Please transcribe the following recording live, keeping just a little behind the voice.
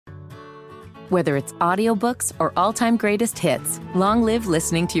Whether it's audiobooks or all-time greatest hits, long live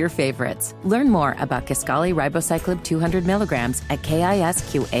listening to your favorites. Learn more about Kisqali Ribociclib 200 milligrams at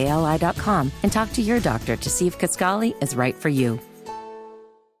KISQALI.com and talk to your doctor to see if Kisqali is right for you.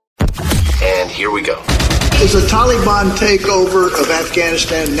 And here we go. Is the Taliban takeover of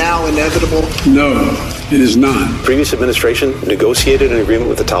Afghanistan now inevitable? No, it is not. Previous administration negotiated an agreement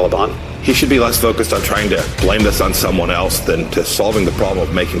with the Taliban. He should be less focused on trying to blame this on someone else than to solving the problem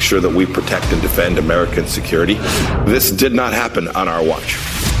of making sure that we protect and defend American security. This did not happen on our watch.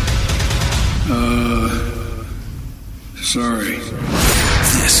 Sorry.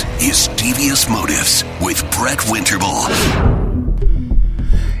 This is Devious Motives with Brett Winterble.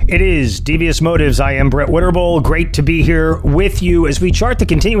 It is Devious Motives. I am Brett Winterble. Great to be here with you as we chart the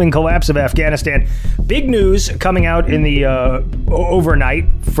continuing collapse of Afghanistan. Big news coming out in the overnight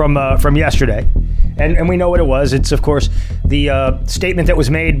from yesterday. And we know what it was. It's, of course, the statement that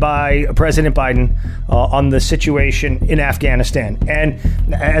was made by President Biden on the situation in Afghanistan. And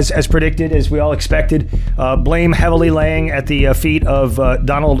as predicted, as we all expected, blame heavily laying at the feet of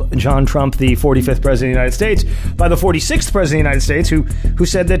Donald John Trump, the 45th President of the United States, by the 46th President of the United States, who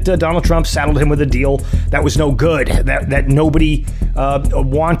said that Donald Trump saddled him with a deal that was no good, that nobody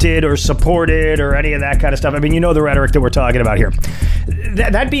wanted or supported or any of that kind of stuff. I mean, you know the rhetoric that we're talking about here.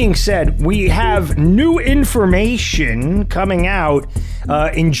 That being said, we have new information coming out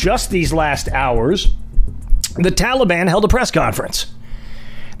in just these last hours. The Taliban held a press conference.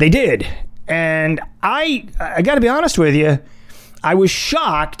 They did. And I got to be honest with you, I was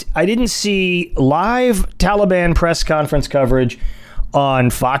shocked. I didn't see live Taliban press conference coverage on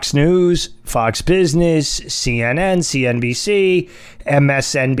Fox News, Fox Business, CNN, CNBC,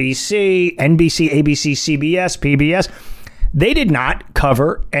 MSNBC, NBC, ABC, CBS, PBS. They did not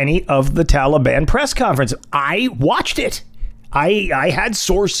cover any of the Taliban press conference. I watched it. I had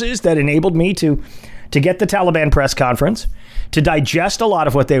sources that enabled me to get the Taliban press conference, to digest a lot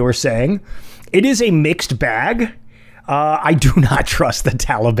of what they were saying. It is a mixed bag. I do not trust the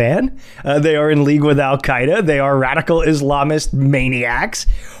Taliban. They are in league with Al-Qaeda. They are radical Islamist maniacs.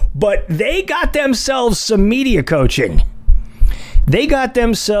 But they got themselves some media coaching. They got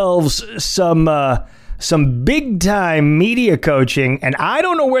themselves some big-time media coaching, and I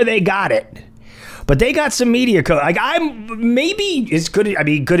don't know where they got it. But they got some media coaching. Could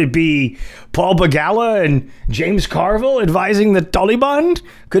it be Paul Begala and James Carville advising the Taliban?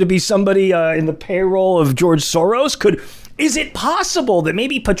 Could it be somebody in the payroll of George Soros? Is it possible that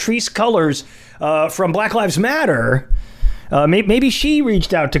maybe Patrisse Cullors from Black Lives Matter, maybe she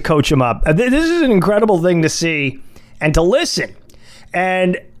reached out to coach him up? This is an incredible thing to see and to listen.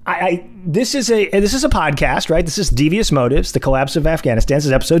 And this is a podcast, right? This is Devious Motives, the collapse of Afghanistan. This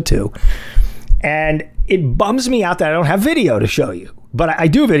is episode 2. And it bums me out that I don't have video to show you. But I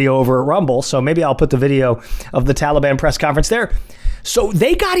do video over at Rumble, so maybe I'll put the video of the Taliban press conference there. So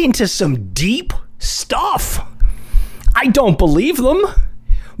they got into some deep stuff. I don't believe them,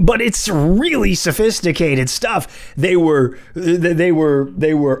 but it's really sophisticated stuff. They were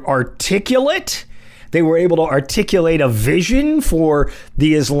articulate. They were able to articulate a vision for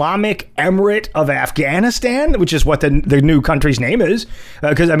the Islamic Emirate of Afghanistan, which is what the new country's name is.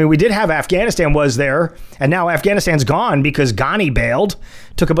 Because, we did have Afghanistan was there, and now Afghanistan's gone because Ghani bailed,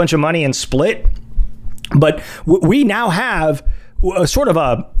 took a bunch of money and split. But we now have a sort of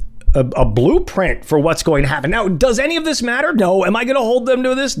a blueprint for what's going to happen. Now, does any of this matter? No. Am I going to hold them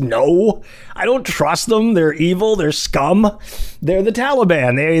to this? No. I don't trust them. They're evil. They're scum. They're the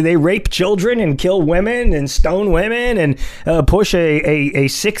Taliban. They rape children and kill women and stone women and push a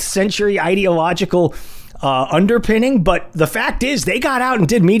 6th century ideological underpinning. But the fact is, they got out and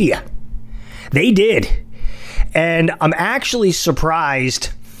did media. They did. And I'm actually surprised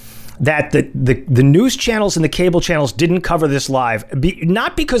that the news channels and the cable channels didn't cover this live.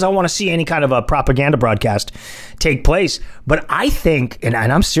 Not because I want to see any kind of a propaganda broadcast take place, but I think, and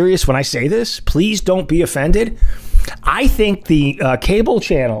I'm serious when I say this, please don't be offended, I think the cable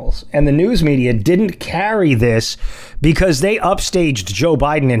channels and the news media didn't carry this because they upstaged Joe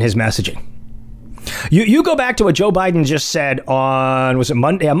Biden in his messaging. You go back to what Joe Biden just said on, was it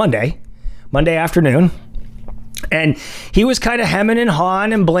Monday? Yeah, Monday afternoon. And he was kind of hemming and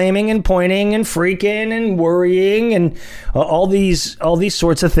hawing and blaming and pointing and freaking and worrying and all these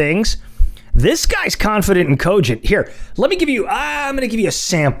sorts of things. This guy's confident and cogent. Here, I'm going to give you a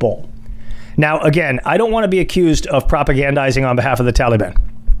sample. Now, again, I don't want to be accused of propagandizing on behalf of the Taliban.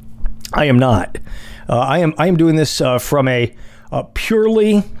 I am not. I am doing this from a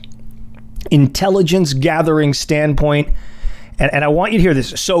purely intelligence gathering standpoint. And I want you to hear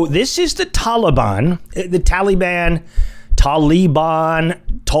this. So this is the Taliban Taliban,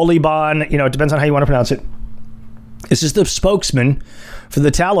 it depends on how you want to pronounce it. This is the spokesman for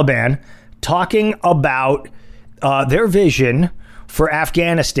the Taliban talking about their vision for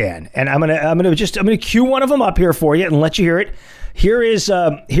Afghanistan. And I'm gonna cue one of them up here for you and let you hear it. Here is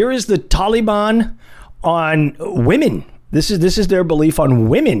the Taliban on women. This is their belief on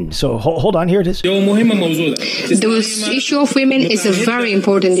women. So hold on, here it is. The issue of women is a very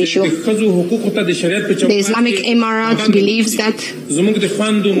important issue. The Islamic Emirate believes that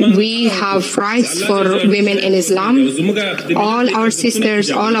we have rights for women in Islam. All our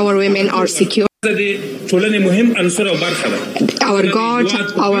sisters, all our women are secure. Our God,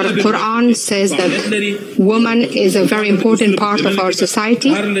 our Quran says that woman is a very important part of our society.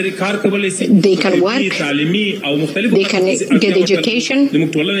 They can work, they can get education,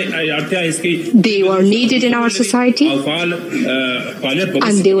 they are needed in our society, and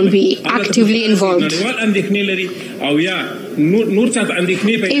they will be actively involved.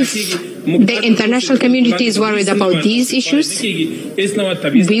 If the international community is worried about these issues,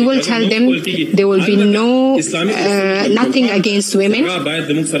 we will tell them there will be nothing against women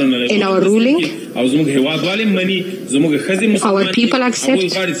in our ruling. Our people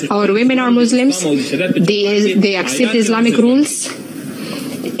accept, our women are Muslims, they accept Islamic rules.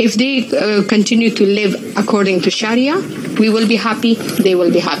 If they continue to live according to Sharia, we will be happy, they will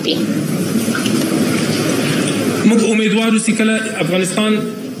be happy.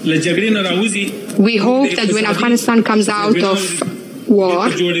 We hope that when Afghanistan comes out of war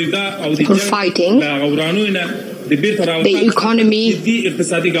or fighting, the economy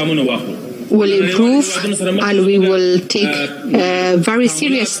will improve, and we will take very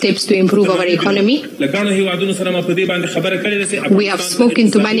serious steps to improve our economy. We have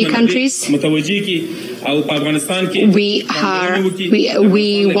spoken to many countries. We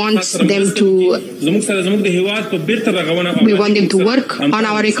want them to work on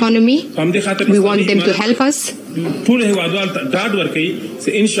our economy. We want them to help us. We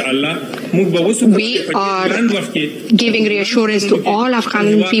are giving reassurance to all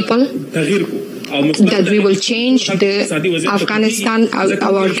Afghan people that we will change Afghanistan,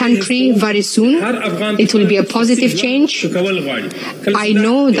 our country, very soon. It will be a positive change. I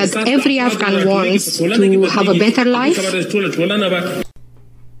know that every Afghan wants to have a better life.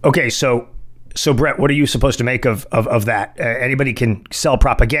 Okay, so Brett, what are you supposed to make of that? Anybody can sell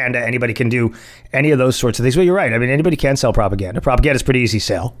propaganda. Anybody can do any of those sorts of things. Well, you're right. I mean, anybody can sell propaganda. Propaganda is pretty easy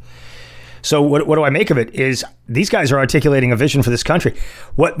sell. So what do I make of it is these guys are articulating a vision for this country.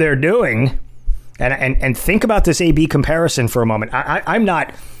 What they're doing, and think about this AB comparison for a moment.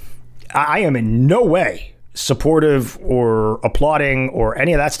 I am in no way supportive or applauding or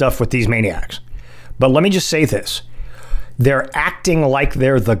any of that stuff with these maniacs. But let me just say this. They're acting like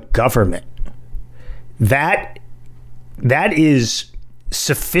they're the government. That is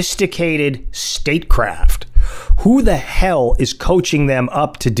sophisticated statecraft. Who the hell is coaching them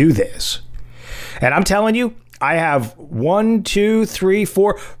up to do this? And I'm telling you, I have 4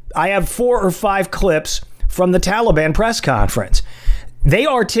 or 5 clips from the Taliban press conference. They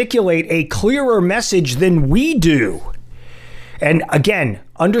articulate a clearer message than we do. And again,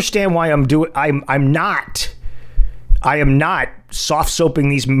 understand why I am not soft soaping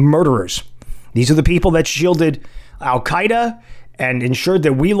these murderers. These are the people that shielded Al-Qaeda and ensured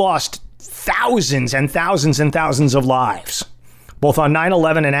that we lost thousands and thousands and thousands of lives, both on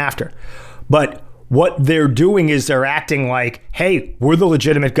 9/11 and after. But what they're doing is they're acting like, hey, we're the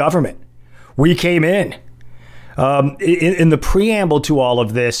legitimate government. We came in. In the preamble to all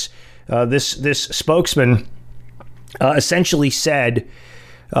of this, this spokesman essentially said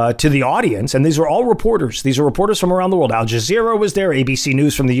to the audience, and these were all reporters. These are reporters from around the world. Al Jazeera was there. ABC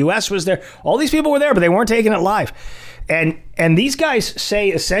News from the U.S. was there. All these people were there, but they weren't taking it live. And these guys say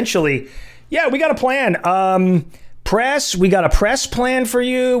essentially, yeah, we got a plan. Press, we got a press plan for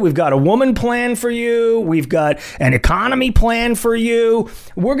you. We've got a woman plan for you. We've got an economy plan for you.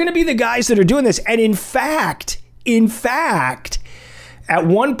 We're going to be the guys that are doing this. And in fact, at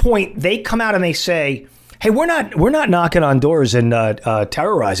one point they come out and they say, hey, we're not knocking on doors and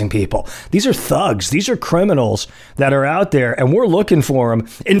terrorizing people. These are thugs. These are criminals that are out there, and we're looking for them.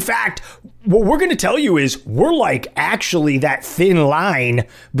 In fact, what we're going to tell you is we're like actually that thin line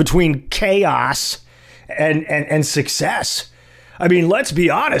between chaos and success. I mean, let's be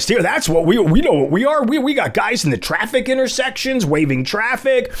honest here. That's what we know what we are. We got guys in the traffic intersections waving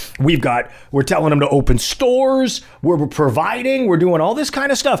traffic. We're telling them to open stores. We're providing. We're doing all this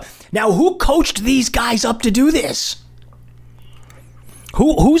kind of stuff. Now, who coached these guys up to do this?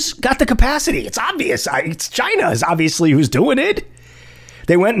 Who's got the capacity? It's obvious. It's China is obviously who's doing it.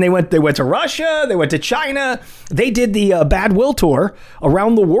 They went to Russia. They went to China. They did the Bad Will Tour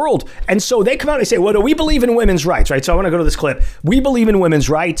around the world. And so they come out and they say, well, we believe in women's rights, right? So I want to go to this clip. We believe in women's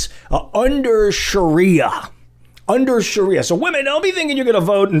rights under Sharia. Under Sharia. So women, don't be thinking you're going to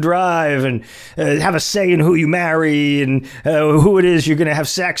vote and drive and have a say in who you marry and who it is you're going to have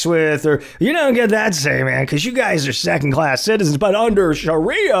sex with. Or you don't get that say, man, because you guys are second-class citizens. But under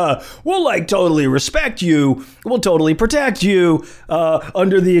Sharia, we'll totally respect you. We'll totally protect you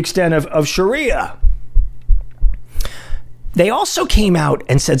under the extent of Sharia. They also came out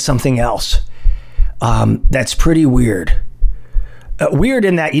and said something else that's pretty weird. Weird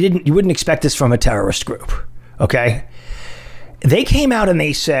in that you wouldn't expect this from a terrorist group. Okay, they came out and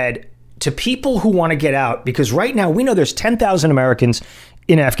they said to people who want to get out, because right now we know there's 10,000 Americans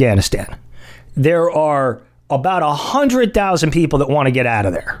in Afghanistan. There are about 100,000 people that want to get out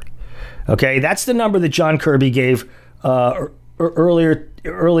of there. Okay, that's the number that John Kirby gave earlier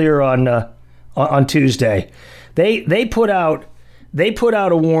on Tuesday. They put out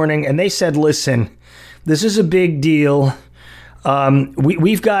a warning and they said, listen, this is a big deal.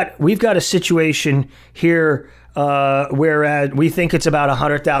 We've got a situation here where we think it's about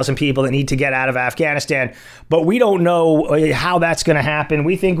 100,000 people that need to get out of Afghanistan, but we don't know how that's going to happen.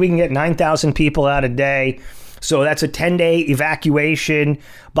 We think we can get 9,000 people out a day. So that's a 10-day evacuation.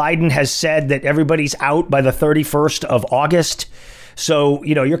 Biden has said that everybody's out by the 31st of August. So,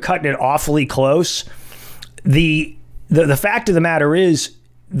 you're cutting it awfully close. The fact of the matter is,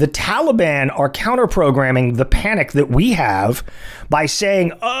 the Taliban are counter-programming the panic that we have by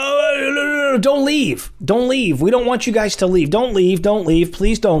saying, oh, no, don't leave. Don't leave. We don't want you guys to leave. Don't leave. Don't leave.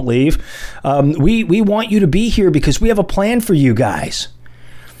 Please don't leave. We want you to be here because we have a plan for you guys.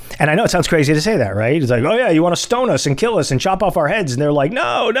 And I know it sounds crazy to say that, right? It's like, oh, yeah, you want to stone us and kill us and chop off our heads. And they're like,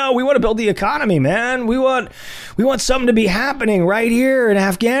 no, we want to build the economy, man. We want something to be happening right here in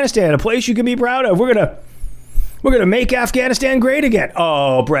Afghanistan, a place you can be proud of. We're going to make Afghanistan great again.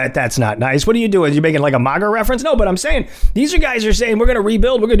 Oh, Brett, that's not nice. What are you doing? You're making like a MAGA reference? No, but I'm saying these guys are saying we're going to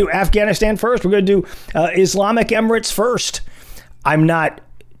rebuild. We're going to do Afghanistan first. We're going to do Islamic Emirates first. I'm not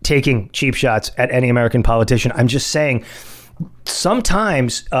taking cheap shots at any American politician. I'm just saying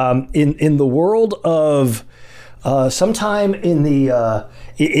sometimes in the world of in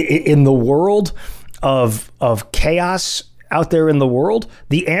the world of chaos out there in the world,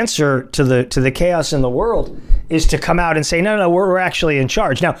 the answer to the chaos in the world is to come out and say, no, we're actually in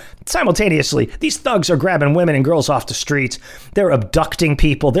charge. Now, simultaneously, these thugs are grabbing women and girls off the streets. They're abducting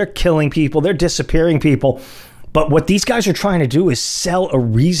people. They're killing people. They're disappearing people. But what these guys are trying to do is sell a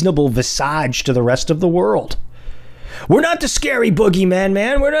reasonable visage to the rest of the world. We're not the scary boogeyman,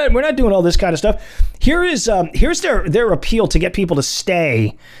 man. We're not doing all this kind of stuff. Here's their appeal to get people to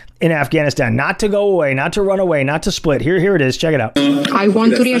stay in Afghanistan, not to go away, not to run away, not to split. Here it is. Check it out. I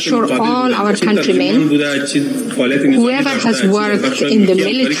want to reassure all our countrymen, whoever has worked in the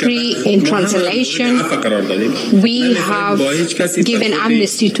military, in translation, we have given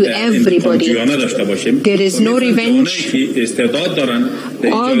amnesty to everybody. There is no revenge.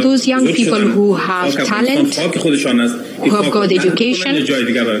 All those young people who have talent, who have got education,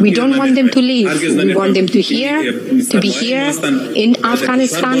 we don't want them to leave. We want them to be here in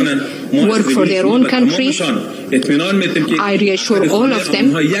Afghanistan, work for their own country. I reassure all of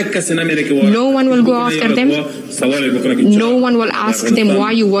them, no one will go after them. No one will ask them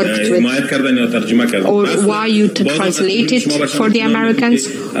why you worked with or why you translated for the Americans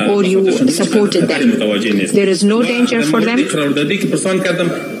or you supported them. There is no danger for them. And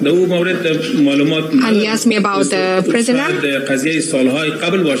he asked me about the prisoner.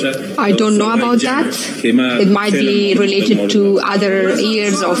 I don't know about that. It might be related to other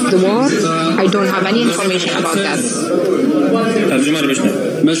years of the war. I don't have any information about that.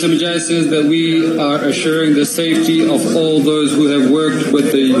 Mr. Mujahid says that we are assuring the safety of all those who have worked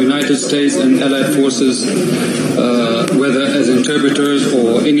with the United States and Allied forces, whether as interpreters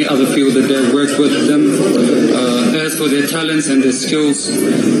or any other field that they have worked with them. As for their talents and their skills,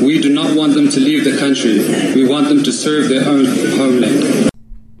 we do not want them to leave the country. We want them to serve their own homeland.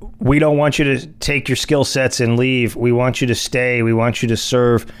 We don't want you to take your skill sets and leave. We want you to stay. We want you to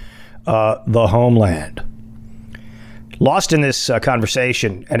serve the homeland. Lost in this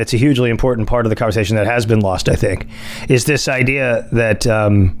conversation, and it's a hugely important part of the conversation that has been lost, I think, is this idea that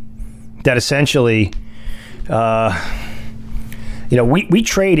that essentially, we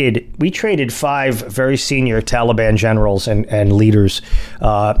traded 5 very senior Taliban generals and leaders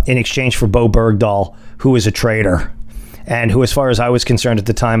in exchange for Bo Bergdahl, who is a traitor, and who, as far as I was concerned at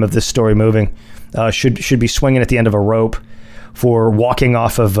the time of this story moving, should be swinging at the end of a rope for walking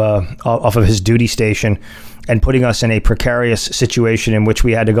off of his duty station and putting us in a precarious situation in which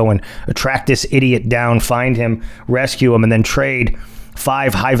we had to go and track this idiot down, find him, rescue him, and then trade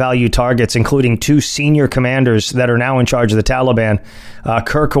 5 high-value targets, including 2 senior commanders that are now in charge of the Taliban.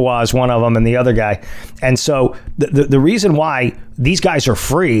 Kurkawa is one of them, and the other guy. And so the reason why these guys are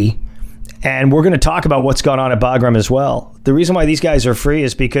free, and we're going to talk about what's gone on at Bagram as well. The reason why these guys are free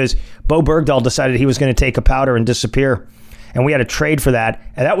is because Bo Bergdahl decided he was going to take a powder and disappear. And we had a trade for that.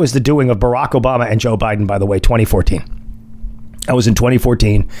 And that was the doing of Barack Obama and Joe Biden, by the way, 2014. That was in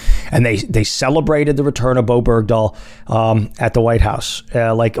 2014. And they celebrated the return of Bo Bergdahl at the White House,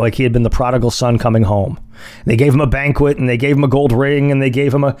 like he had been the prodigal son coming home. They gave him a banquet, and they gave him a gold ring, and they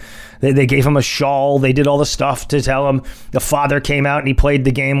gave him a shawl. They did all the stuff to tell him. The father came out and he played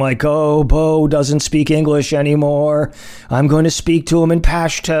the game like, oh, Bo doesn't speak English anymore. I'm going to speak to him in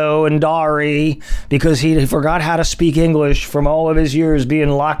Pashto and Dari because he forgot how to speak English from all of his years being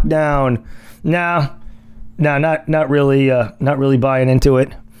locked down. No, not really buying into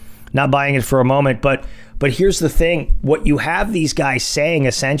it. Not buying it for a moment, but here's the thing. What you have these guys saying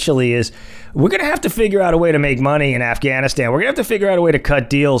essentially is, we're going to have to figure out a way to make money in Afghanistan. We're going to have to figure out a way to cut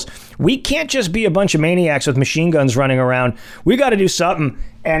deals. We can't just be a bunch of maniacs with machine guns running around. We got to do something.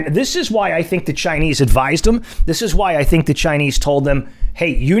 And this is why I think the Chinese advised them. This is why I think the Chinese told them,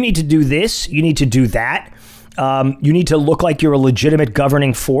 hey, you need to do this. You need to do that. You need to look like you're a legitimate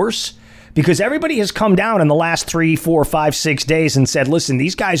governing force. Because everybody has come down in the last 3, 4, 5, 6 days and said, listen,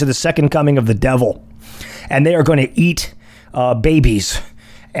 these guys are the second coming of the devil. And they are going to eat babies.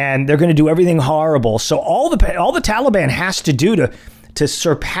 And they're going to do everything horrible. So all the Taliban has to do to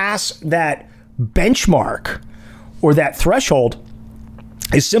surpass that benchmark or that threshold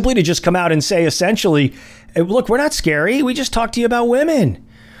is simply to just come out and say, essentially, look, we're not scary. We just talked to you about women.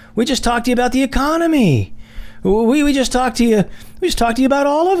 We just talked to you about the economy. We just talked to you. We just talked to you about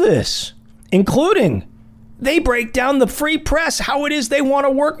all of this, including they break down the free press, how it is they want to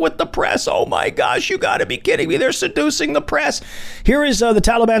work with the press. Oh, my gosh, you got to be kidding me. They're seducing the press. Here is the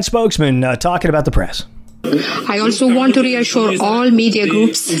Taliban spokesman talking about the press. I also want to reassure all media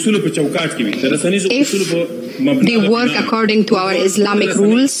groups, if they work according to our Islamic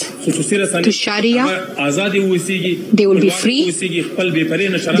rules, to Sharia, they will be free.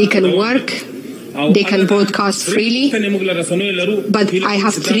 They can work. They can broadcast freely, but I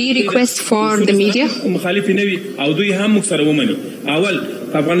have 3 requests for the media.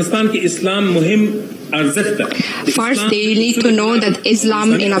 First, they need to know that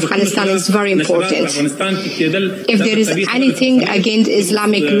Islam in Afghanistan is very important. If there is anything against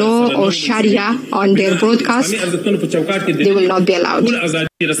Islamic law or Sharia on their broadcast, they will not be allowed.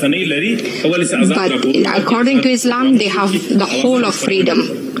 But according to Islam, they have the whole of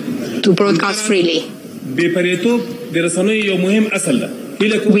freedom to broadcast freely. We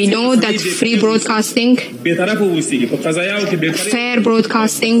know that free broadcasting, fair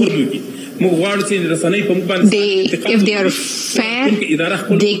broadcasting, if they are fair,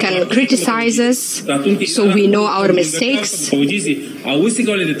 they can criticize us, so we know our mistakes,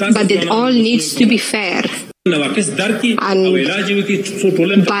 but it all needs to be fair and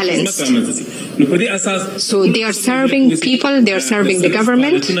balanced. So they are serving people, they are serving the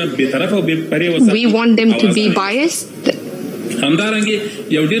government. We want them to be biased. We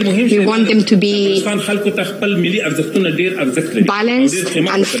want them to be balanced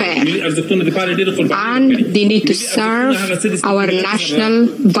and fair. And they need to serve our national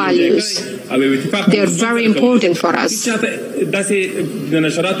values. They are very important for us. But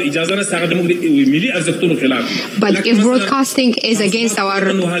if broadcasting is against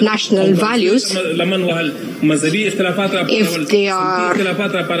our national values, if they are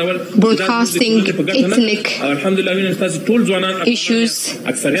broadcasting ethnic issues,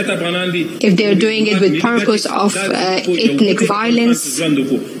 if they're doing it with purpose of ethnic violence,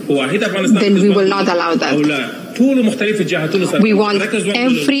 then we will not allow that. We want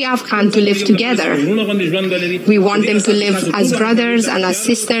every Afghan to live together. We want them to live as brothers and as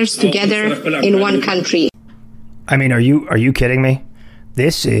sisters together in one country. I mean, are you kidding me?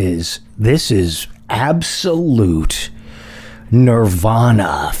 This is absolute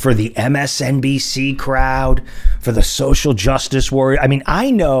nirvana for the MSNBC crowd, for the social justice warrior. I mean,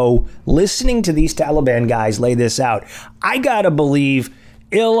 I know, listening to these Taliban guys lay this out, I gotta believe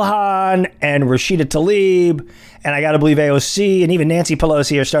Ilhan and Rashida Tlaib, and I gotta believe AOC and even Nancy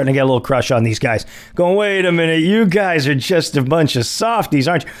Pelosi are starting to get a little crush on these guys. Going, wait a minute, you guys are just a bunch of softies,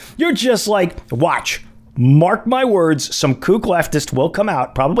 aren't you? You're just like, watch. Mark my words, some kook leftist will come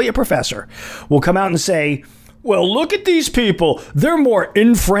out, probably a professor, will come out and say, Well, look at these people. They're more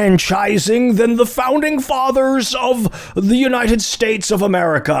enfranchising than the founding fathers of the United States of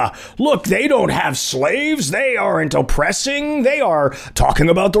America. Look, they don't have slaves. They aren't oppressing. They are talking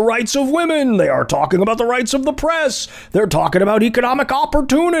about the rights of women. They are talking about the rights of the press. They're talking about economic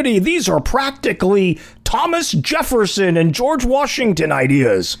opportunity. These are practically Thomas Jefferson and George Washington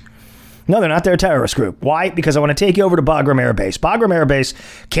ideas. No, they're not their terrorist group. Why? Because I want to take you over to Bagram Air Base. Bagram Air Base,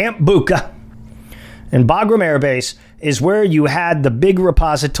 Camp Bucca. And Bagram Air Base is where you had the big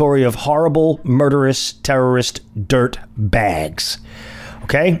repository of horrible, murderous, terrorist dirt bags.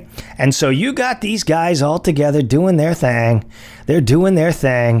 Okay? And so you got these guys all together doing their thing. They're doing their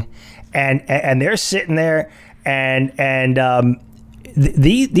thing. And they're sitting there and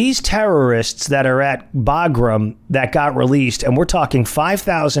these terrorists that are at Bagram that got released, and we're talking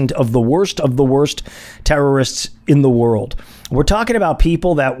 5,000 of the worst terrorists in the world. We're talking about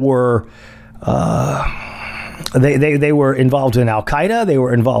people that were... They were involved in Al-Qaeda. They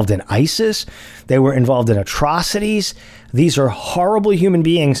were involved in ISIS. They were involved in atrocities. These are horrible human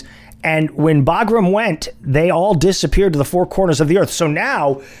beings. And when Bagram went, they all disappeared to the four corners of the earth. So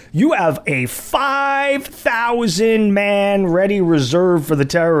now you have a 5,000-man ready reserve for the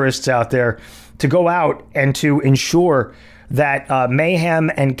terrorists out there to go out and to ensure that mayhem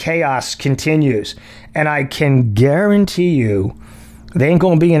and chaos continues. And I can guarantee you, they ain't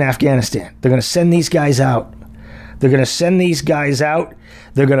going to be in Afghanistan. They're going to send these guys out. They're going to send these guys out.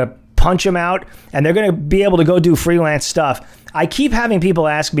 They're going to punch them out, and they're going to be able to go do freelance stuff. I keep having people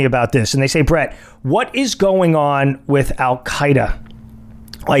ask me about this, and they say, Brett, what is going on with Al-Qaeda?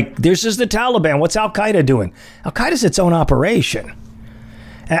 Like, this is the Taliban. What's Al-Qaeda doing? Al-Qaeda's its own operation.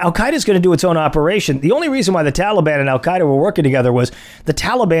 Al-Qaeda's going to do its own operation. The only reason why the Taliban and Al-Qaeda were working together was the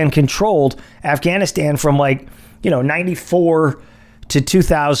Taliban controlled Afghanistan from 94 to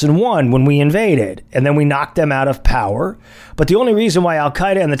 2001 when we invaded, and then we knocked them out of power. But the only reason why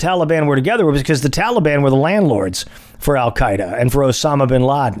Al-Qaeda and the Taliban were together was because the Taliban were the landlords for Al-Qaeda and for Osama bin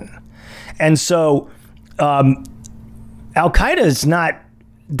Laden. And so Al-Qaeda is not,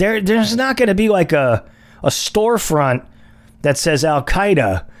 there's not going to be like a storefront that says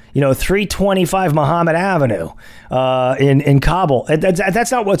Al-Qaeda, 325 Muhammad Avenue in Kabul.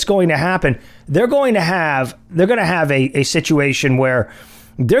 That's not what's going to happen. They're going to have a situation where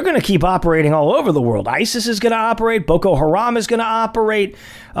they're going to keep operating all over the world. ISIS is going to operate. Boko Haram is going to operate.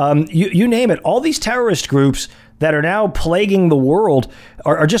 You name it. All these terrorist groups that are now plaguing the world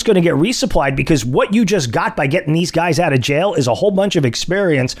are just going to get resupplied, because what you just got by getting these guys out of jail is a whole bunch of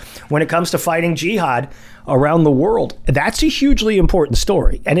experience when it comes to fighting jihad around the world. That's a hugely important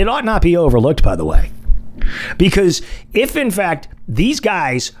story, and it ought not be overlooked, by the way, because if in fact these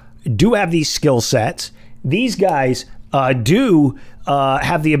guys do have these skill sets, these guys do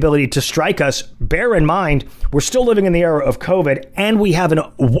have the ability to strike us. Bear in mind, we're still living in the era of COVID, and we have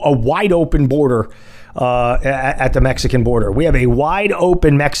a wide open border at the Mexican border. We have a wide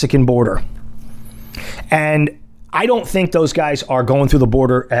open Mexican border. And I don't think those guys are going through the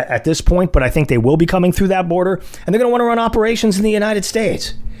border at this point, but I think they will be coming through that border, and they're going to want to run operations in the United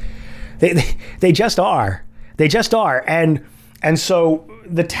States. They just are. They just are. And so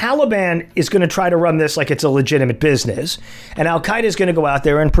the Taliban is going to try to run this like it's a legitimate business, and Al-Qaeda is going to go out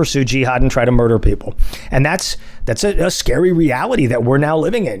there and pursue jihad and try to murder people. And that's a scary reality that we're now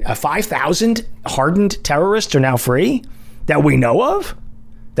living in. 5,000 hardened terrorists are now free that we know of.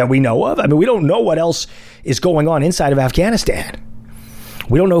 I mean, we don't know what else is going on inside of Afghanistan.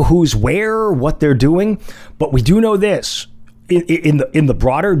 We don't know who's where, what they're doing, but we do know this. In the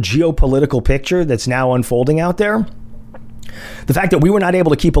broader geopolitical picture that's now unfolding out there, the fact that we were not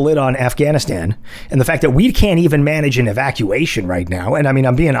able to keep a lid on Afghanistan, and the fact that we can't even manage an evacuation right now, and I mean,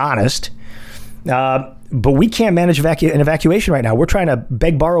 I'm being honest, but we can't manage an evacuation right now. We're trying to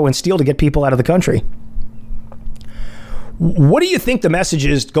beg, borrow, and steal to get people out of the country. What do you think the message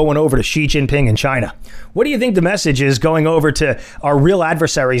is going over to Xi Jinping in China? What do you think the message is going over to our real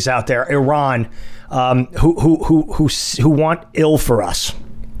adversaries out there, Iran, who want ill for us?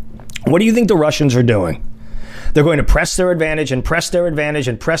 What do you think the Russians are doing? They're going to press their advantage and press their advantage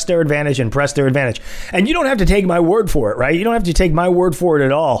and press their advantage and press their advantage. And you don't have to take my word for it, right? You don't have to take my word for it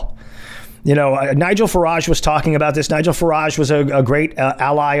at all. Nigel Farage was talking about this. Nigel Farage was a great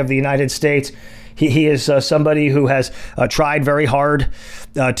ally of the United States. He is somebody who has tried very hard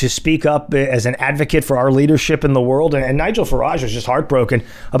to speak up as an advocate for our leadership in the world. And Nigel Farage was just heartbroken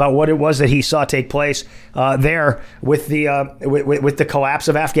about what it was that he saw take place there with the collapse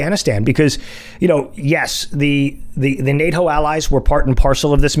of Afghanistan. Because, yes, the NATO allies were part and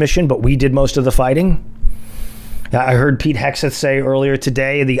parcel of this mission, but we did most of the fighting. I heard Pete Hegseth say earlier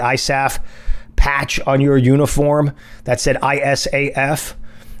today the ISAF patch on your uniform that said ISAF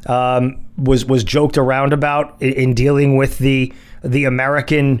was joked around about in dealing with the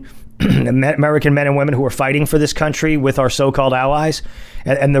American men and women who were fighting for this country with our so-called allies.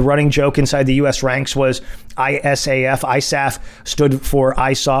 And the running joke inside the U.S. ranks was ISAF stood for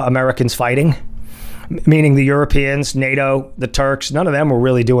I saw Americans fighting, meaning the Europeans, NATO, the Turks, none of them were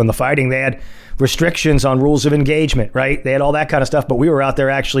really doing the fighting. They had restrictions on rules of engagement, right? They had all that kind of stuff, but we were out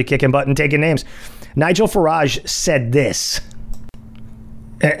there actually kicking butt and taking names. Nigel Farage said this,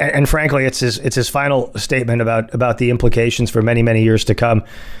 and frankly, it's his final statement about the implications for many, many years to come.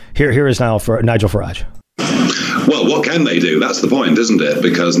 Here is now for Nigel Farage. Well, what can they do? That's the point, isn't it?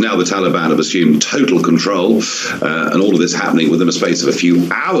 Because now the Taliban have assumed total control, and all of this happening within a space of a few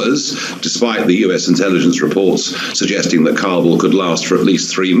hours, despite the US intelligence reports suggesting that Kabul could last for at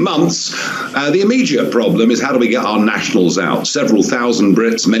least 3 months. The immediate problem is, how do we get our nationals out? Several thousand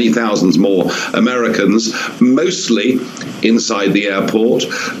Brits, many thousands more Americans, mostly inside the airport.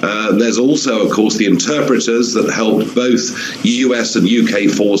 There's also, of course, the interpreters that helped both US and UK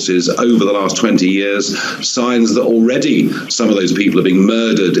forces over the last 20 years. Signs that already some of those people are being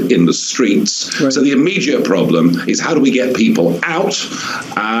murdered in the streets. Right. So the immediate problem is, how do we get people out?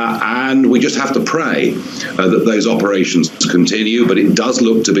 And we just have to pray that those operations continue. But it does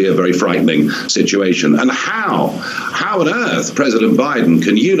look to be a very frightening situation. And how on earth President Biden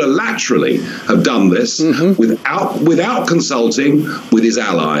can unilaterally have done this without consulting with his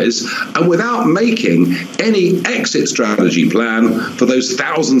allies and without making any exit strategy plan for those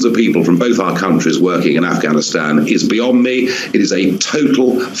thousands of people from both our countries working in Afghanistan is beyond me. It is a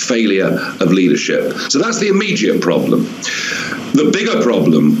total failure of leadership. So that's the immediate problem. The bigger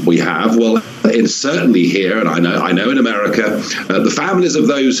problem we have, well, it's certainly here, and I know in America, the families of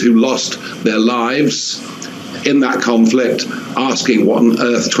those who lost their lives in that conflict, asking what on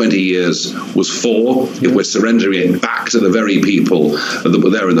earth 20 years was for, if we're surrendering it back to the very people that were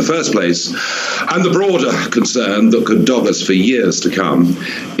there in the first place. And the broader concern that could dog us for years to come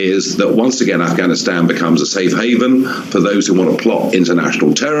is that once again Afghanistan becomes a safe haven for those who want to plot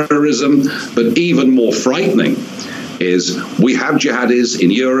international terrorism. But even more frightening is, we have jihadis in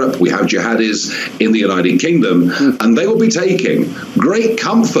Europe, we have jihadis in the United Kingdom, and they will be taking great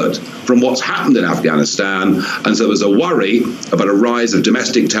comfort from what's happened in Afghanistan. And so there's a worry about a rise of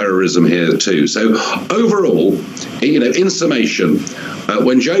domestic terrorism here too. So overall, in summation,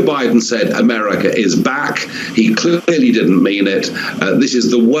 when Joe Biden said America is back, he clearly didn't mean it. This is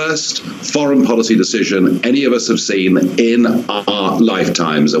the worst foreign policy decision any of us have seen in our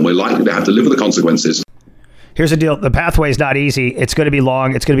lifetimes, and we're likely to have to live with the consequences. Here's the deal. The pathway is not easy. It's going to be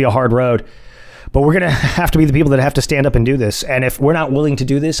long. It's going to be a hard road. But we're going to have to be the people that have to stand up and do this. And if we're not willing to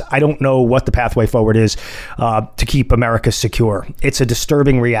do this, I don't know what the pathway forward is to keep America secure. It's a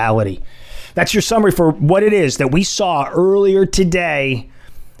disturbing reality. That's your summary for what it is that we saw earlier today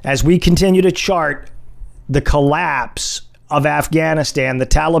as we continue to chart the collapse of Afghanistan. The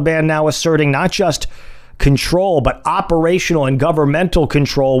Taliban now asserting not just control, but operational and governmental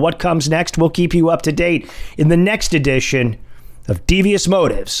control. What comes next? We'll keep you up to date in the next edition of Devious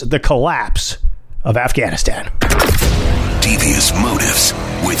Motives, the collapse of Afghanistan. Devious Motives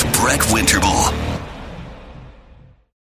with Brett Winterble.